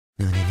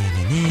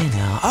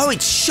Oh,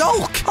 it's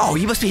Shulk. Oh,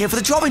 you must be here for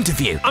the job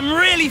interview. I'm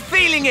really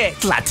feeling it.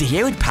 Glad to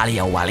hear it,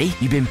 Pally Wally.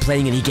 You been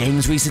playing any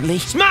games recently?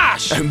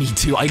 Smash! Oh, me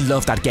too. I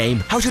love that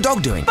game. How's your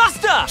dog doing?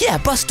 Buster! Yeah,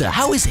 Buster.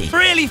 How is he?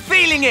 Really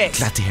feeling it.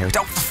 Glad to hear it.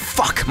 Oh,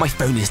 fuck. My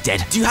phone is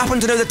dead. Do you happen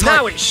to know the time?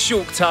 Now it's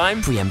Shulk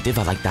time. Preemptive,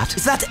 I like that.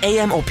 Is that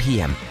AM or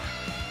PM?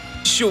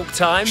 Shulk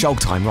time. Shulk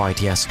time, right,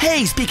 yes.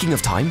 Hey, speaking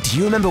of time, do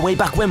you remember way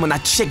back when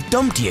that chick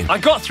dumped you? I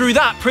got through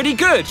that pretty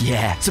good.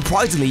 Yeah,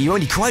 surprisingly, you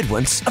only cried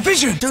once. A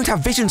vision. Don't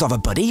have visions of her,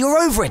 buddy. You're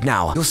over it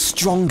now. You're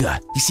stronger.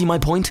 You see my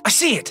point? I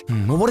see it.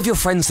 Well, what have your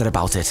friends said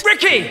about it?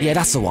 Ricky! Yeah,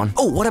 that's the one.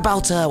 Oh, what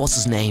about, what's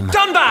his name?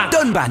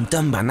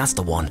 Dunban, that's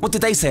the one. What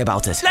did they say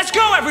about it? Let's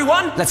go,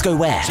 everyone! Let's go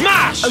where?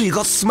 Smash! Oh, you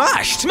got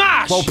smashed!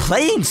 Smash! While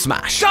playing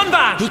Smash.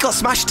 Dunban! He got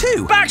smashed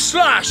too.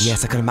 Backslash!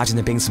 Yes, I can imagine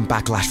there being some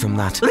backlash from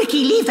that.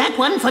 Ricky, leave that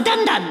one for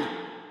Dun.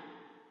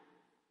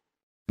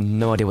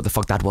 No idea what the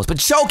fuck that was, but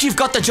Shulk, you've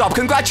got the job.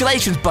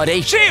 Congratulations,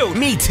 buddy. Shield!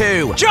 Me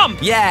too.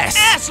 Jump! Yes.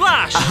 Air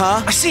slash!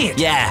 Uh-huh. I see it.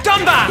 Yeah.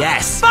 Dunban!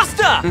 Yes.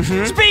 Buster!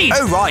 Speed!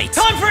 Oh, right.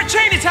 Time for a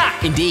chain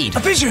attack! Indeed. A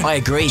vision! I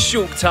agree.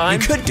 Shulk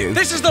time. You could do.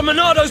 This is the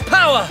Monado's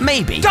power!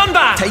 Maybe.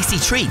 Dunban! Tasty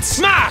treats.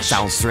 Smash!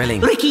 Sounds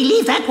thrilling. Ricky,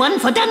 leave that one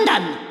for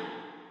Dun.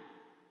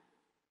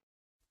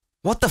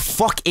 What the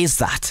fuck is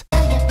that?